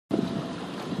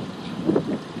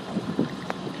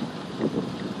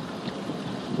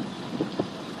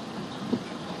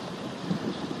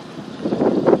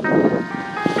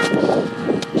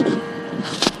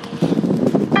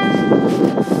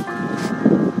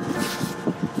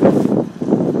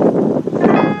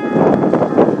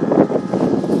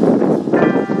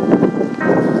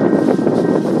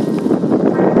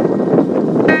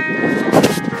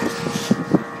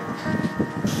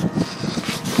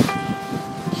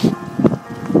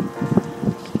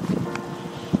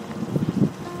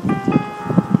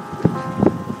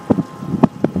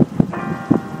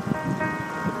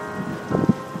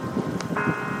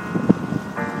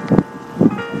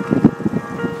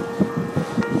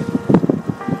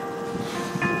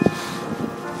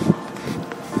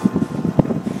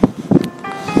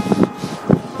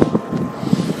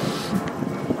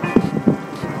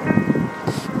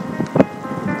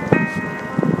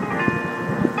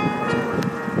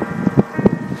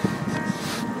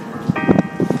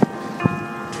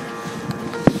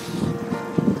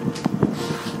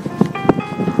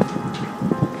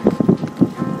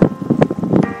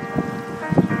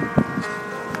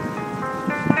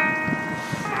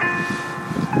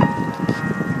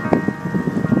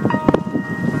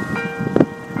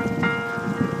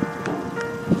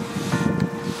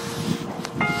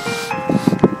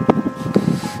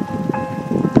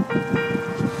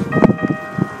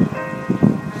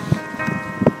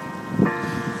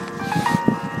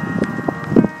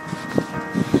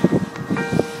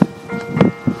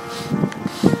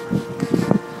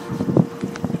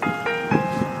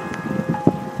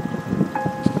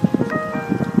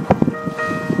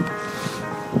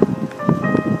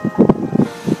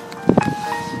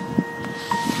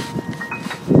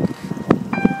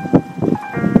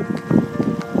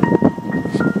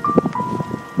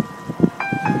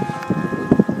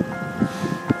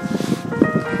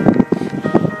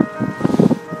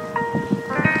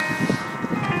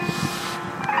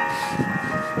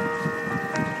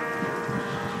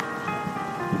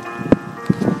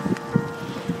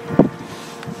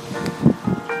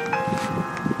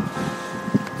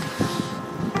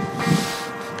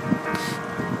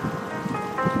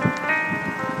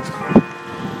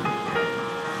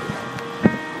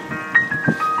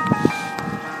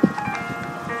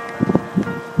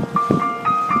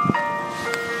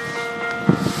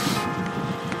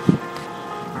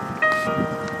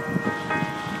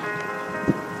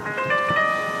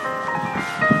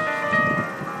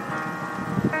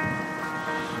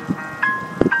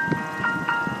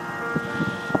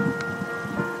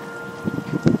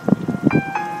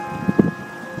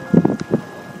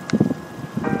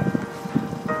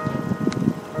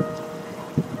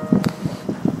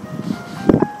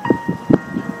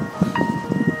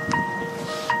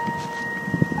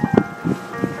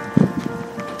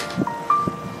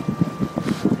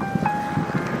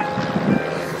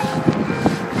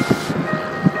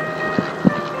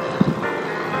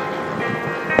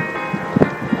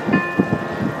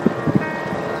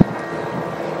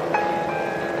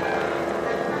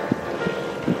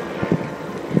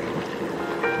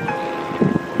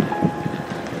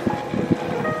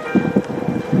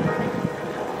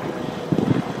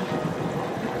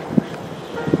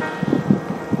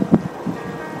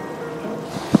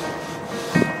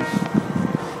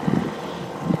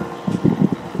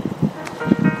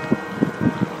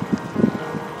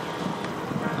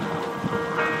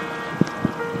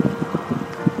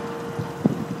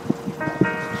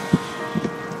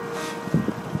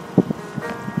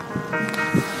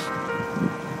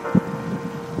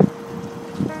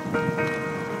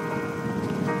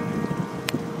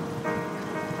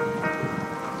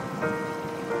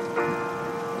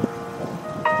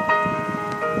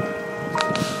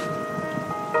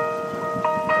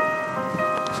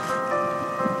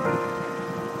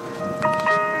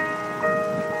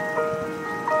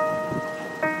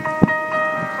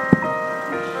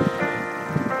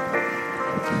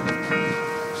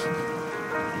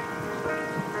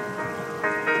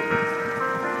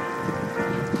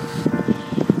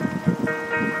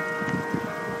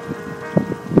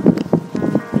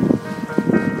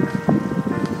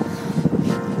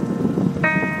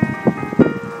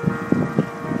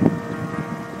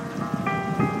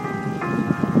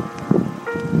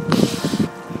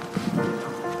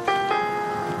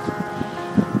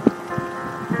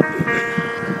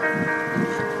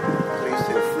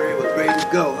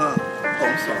Go, huh? Oh,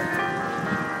 I'm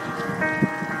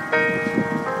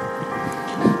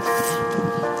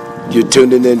sorry. You're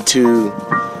tuning into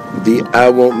the I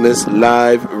Won't Miss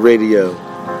Live Radio.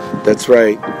 That's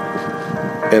right.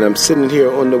 And I'm sitting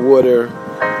here on the water,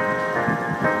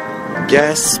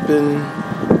 gasping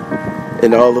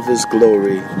in all of his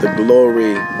glory, the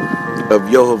glory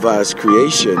of Jehovah's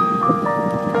creation,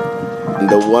 and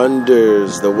the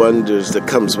wonders that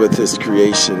comes with his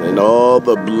creation, and all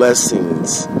the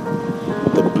blessings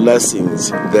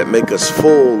that make us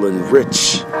full and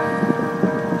rich,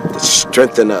 that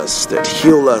strengthen us, that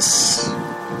heal us,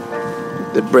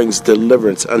 that brings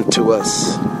deliverance unto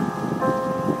us.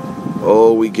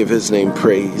 Oh, we give his name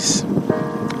praise.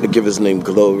 I give his name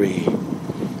glory.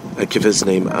 I give his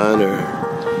name honor.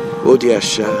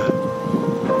 Odiasha.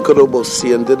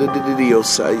 Korobosi and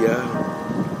Osaya.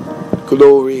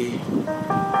 Glory.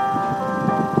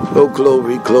 Oh,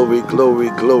 glory, glory, glory,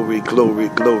 glory, glory,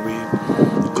 glory.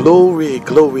 Glory,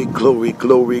 glory, glory,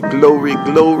 glory, glory,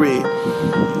 glory.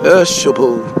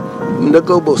 Ashabo.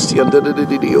 Nagobosi and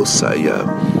Osaya.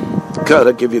 God,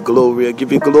 I give you glory, I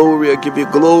give you glory, I give you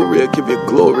glory, I give you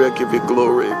glory, I give you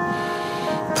glory.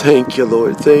 Thank you,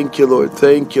 Lord, thank you, Lord,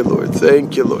 thank you, Lord,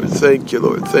 thank you, Lord, thank you,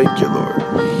 Lord, thank you, Lord.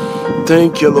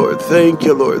 Thank you, Lord, thank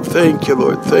you, Lord, thank you,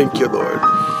 Lord, thank you, Lord.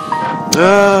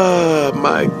 Ah,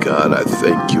 my God, I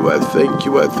thank you, I thank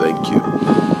you, I thank you.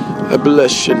 I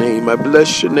bless your name, I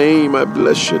bless your name, I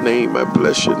bless your name, I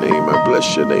bless your name, I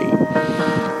bless your name.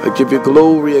 I give you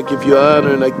glory, I give you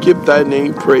honor, and I give thy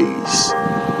name praise.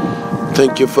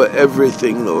 Thank you for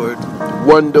everything, Lord.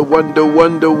 Wonder, wonder,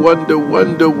 wonder, wonder,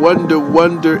 wonder, wonder,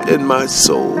 wonder in my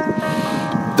soul.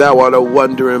 Thou art a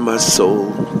wonder in my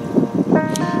soul.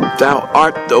 Thou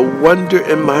art the wonder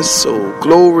in my soul.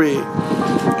 Glory.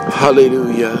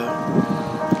 Hallelujah.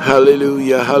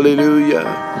 Hallelujah. Hallelujah.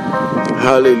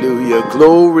 Hallelujah.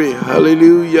 Glory.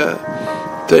 Hallelujah.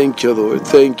 Thank you, Lord.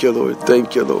 Thank you, Lord.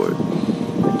 Thank you, Lord.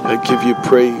 I give you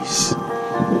praise.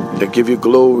 I give you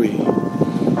glory.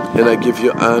 And I give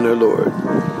you honor, Lord.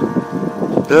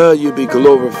 You be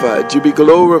glorified. You be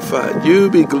glorified. You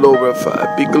be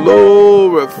glorified. Be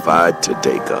glorified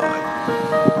today,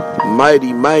 God.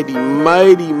 Mighty, mighty,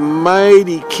 mighty,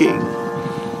 mighty King.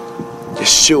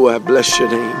 Yeshua, I bless your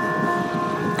name.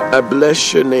 I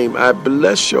bless your name. I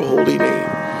bless your holy name.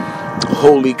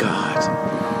 Holy God.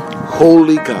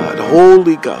 Holy God.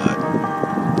 Holy God.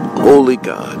 Holy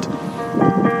God.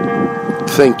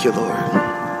 Thank you, Lord.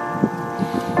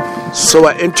 So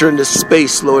I enter into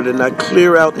space, Lord, and I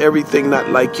clear out everything not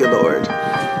like you, Lord.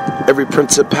 Every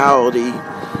principality,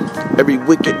 every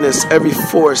wickedness, every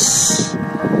force,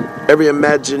 every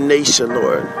imagination,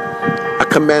 Lord. I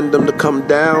command them to come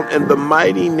down in the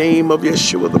mighty name of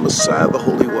Yeshua, the Messiah, the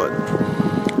Holy One.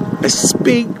 I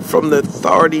speak from the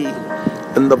authority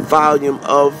and the volume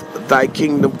of thy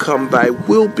kingdom come, thy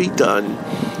will be done,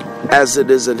 as it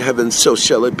is in heaven, so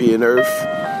shall it be in earth.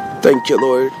 Thank you,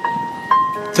 Lord.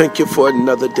 Thank you for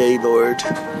another day, Lord.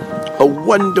 A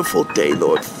wonderful day,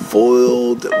 Lord,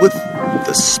 filled with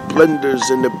the splendors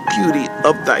and the beauty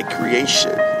of thy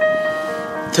creation.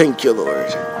 Thank you,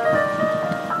 Lord.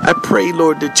 I pray,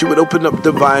 Lord, that you would open up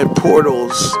divine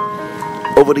portals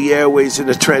over the airways and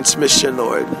the transmission,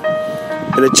 Lord,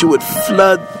 and that you would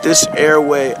flood this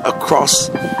airway across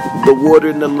the water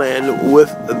and the land with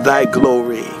thy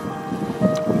glory.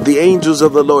 The angels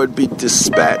of the Lord be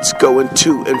dispatched, going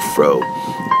to and fro,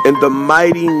 in the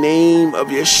mighty name of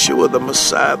Yeshua, the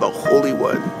Messiah, the Holy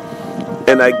One.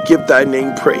 And I give thy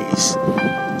name praise,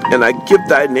 and I give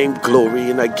thy name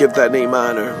glory, and I give thy name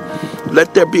honor.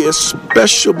 Let there be a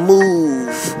special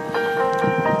move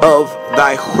of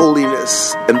thy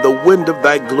holiness and the wind of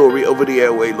thy glory over the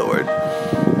airway, Lord,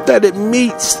 that it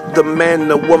meets the man,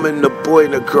 the woman, the boy,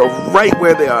 and the girl right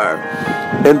where they are,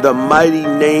 in the mighty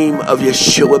name of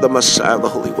Yeshua the Messiah, the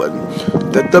Holy One,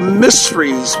 that the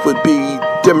mysteries would be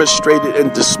demonstrated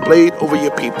and displayed over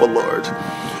your people, Lord,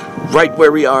 right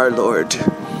where we are, Lord.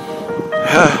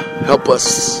 Help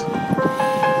us.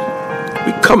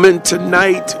 We come in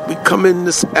tonight, we come in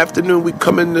this afternoon, we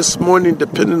come in this morning,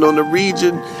 depending on the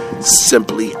region,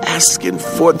 simply asking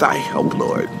for thy help,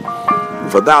 Lord.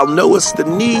 For thou knowest the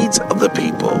needs of the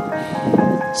people,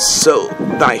 so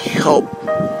thy help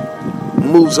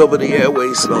moves over the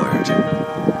airways, Lord.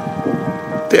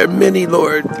 There are many,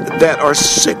 Lord, that are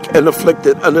sick and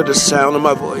afflicted under the sound of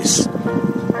my voice.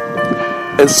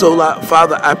 And so,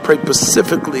 Father, I pray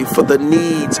specifically for the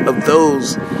needs of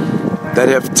those that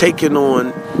have taken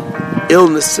on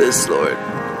illnesses, Lord.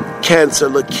 Cancer,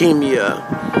 leukemia,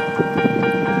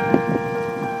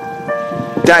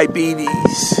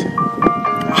 diabetes,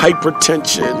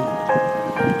 hypertension,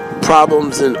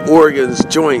 problems in organs,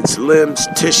 joints, limbs,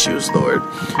 tissues, Lord.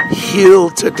 Heal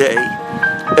today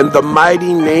in the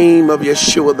mighty name of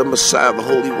Yeshua, the Messiah, the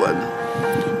Holy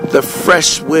One. The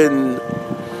fresh wind,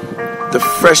 the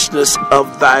freshness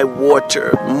of thy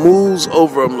water moves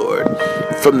over them, Lord,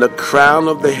 from the crown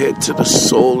of the head to the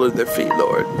sole of their feet,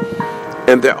 Lord.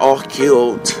 And they're all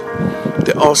healed.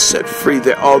 They're all set free.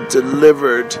 They're all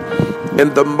delivered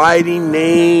in the mighty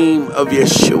name of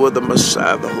Yeshua, the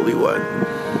Messiah, the Holy One.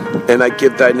 And I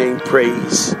give thy name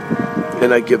praise,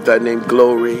 and I give thy name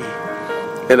glory,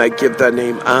 and I give thy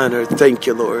name honor. Thank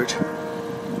you, Lord.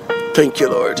 Thank you,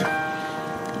 Lord.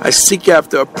 I seek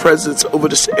after a presence over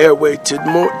this airway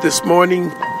this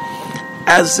morning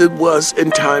as it was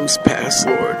in times past,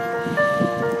 Lord.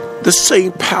 The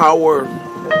same power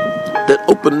that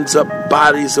opens up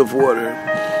bodies of water,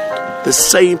 the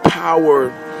same power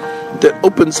that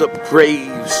opens up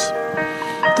graves,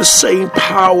 the same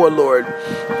power, Lord,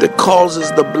 that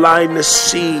causes the blind to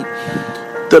see,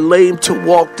 the lame to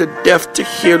walk, the deaf to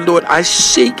hear, Lord. I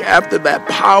seek after that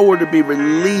power to be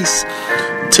released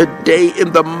today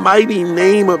in the mighty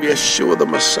name of Yeshua, the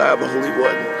Messiah, the Holy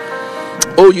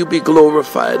One. Oh, you be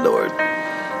glorified, Lord.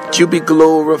 You be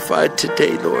glorified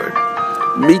today, Lord.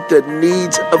 Meet the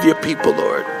needs of your people,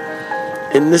 Lord.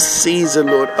 In this season,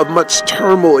 Lord, of much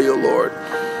turmoil, Lord,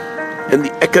 in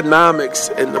the economics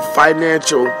and the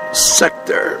financial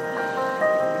sector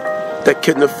that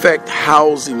can affect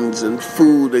housings and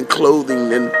food and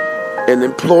clothing and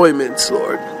employments,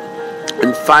 Lord,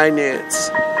 and finance.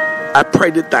 I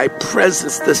pray that thy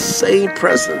presence, the same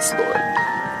presence, Lord,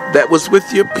 that was with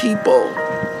your people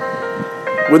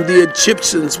when the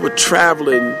Egyptians were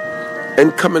traveling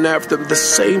and coming after them, the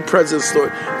same presence,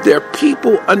 Lord. There are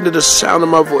people under the sound of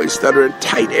my voice that are in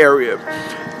tight area,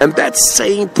 and that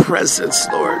same presence,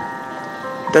 Lord,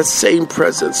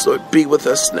 be with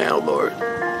us now, Lord.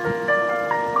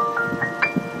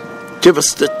 Give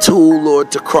us the tool,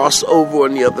 Lord, to cross over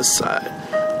on the other side.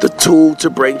 The tool to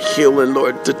bring healing,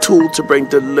 Lord. The tool to bring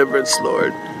deliverance,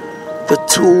 Lord. The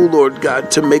tool, Lord God,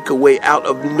 to make a way out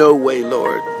of no way,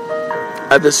 Lord.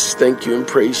 I just thank you and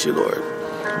praise you, Lord.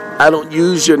 I don't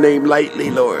use your name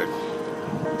lightly, Lord.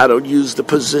 I don't use the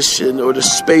position or the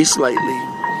space lightly.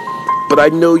 But I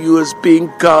know you as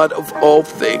being God of all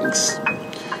things.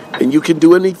 And you can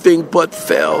do anything but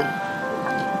fail.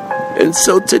 And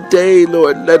so today,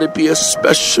 Lord, let it be a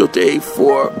special day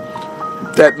for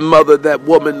that mother, that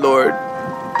woman, Lord,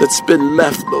 that's been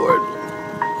left, Lord,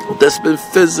 that's been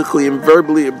physically and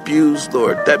verbally abused,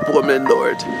 Lord, that woman,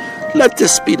 Lord. Let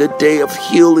this be the day of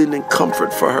healing and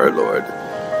comfort for her, Lord.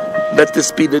 Let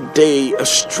this be the day of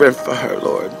strength for her,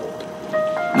 Lord.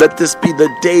 Let this be the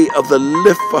day of the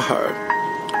lift for her.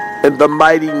 In the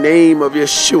mighty name of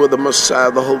Yeshua, the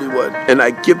Messiah, the Holy One. And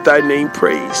I give thy name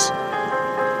praise.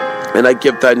 And I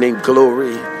give thy name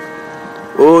glory.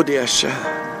 Oh, dear Shah.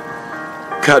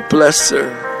 God bless her.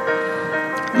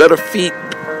 Let her feet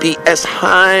be as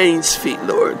hinds feet,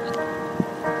 Lord.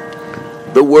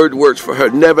 The word works for her.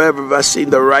 Never ever have I seen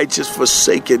the righteous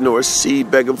forsaken, nor seed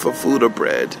begging for food or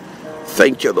bread.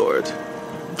 Thank you, Lord.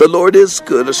 The Lord is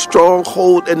good, a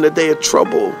stronghold in the day of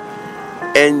trouble.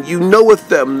 And you knoweth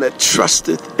them that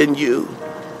trusteth in you.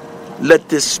 Let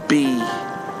this be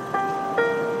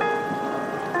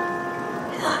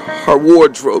her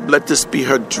wardrobe. Let this be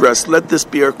her dress. Let this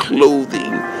be her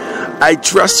clothing. I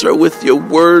dress her with your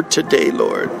word today,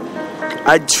 Lord.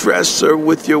 I dress her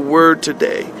with your word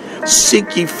today.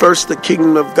 Seek ye first the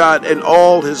kingdom of God and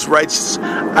all his righteousness.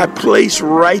 I place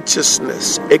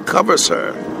righteousness. It covers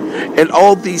her. And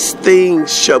all these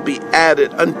things shall be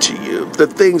added unto you. The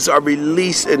things are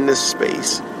released in this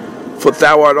space. For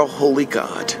thou art a holy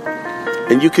God.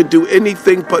 And you can do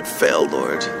anything but fail,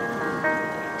 Lord.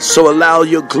 So allow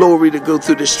your glory to go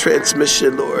through this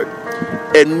transmission, Lord.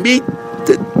 and meet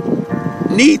the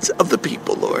needs of the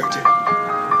people, Lord.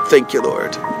 Thank you,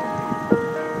 Lord.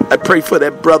 I pray for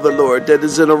that brother, Lord, that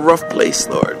is in a rough place,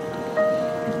 Lord.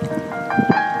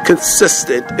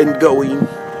 Consistent in going,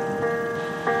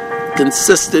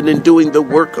 consistent in doing the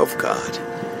work of God,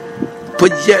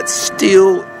 but yet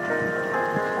still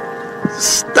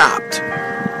stopped.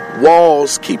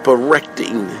 Walls keep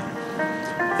erecting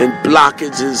and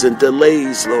blockages and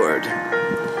delays, Lord.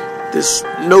 There's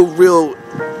no real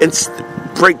instant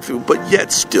breakthrough, but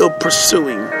yet still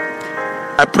pursuing.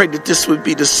 I pray that this would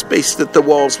be the space that the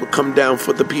walls would come down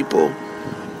for the people.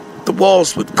 The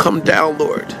walls would come down,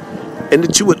 Lord, and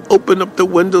that you would open up the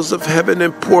windows of heaven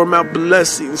and pour him out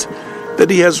blessings that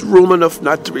he has room enough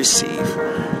not to receive.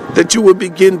 That you would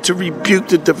begin to rebuke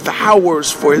the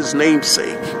devourers for his name's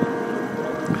sake.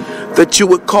 That you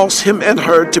would cause him and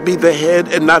her to be the head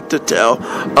and not the tail,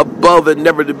 above and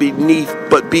never to be beneath,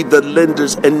 but be the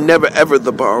lenders and never ever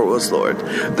the borrowers, Lord.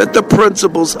 That the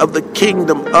principles of the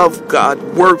kingdom of God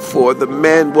work for the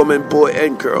man, woman, boy,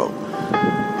 and girl.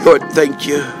 Lord, thank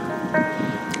you.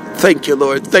 Thank you,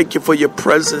 Lord. Thank you for your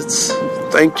presence.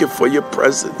 Thank you for your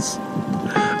presence.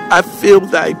 I feel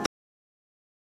thy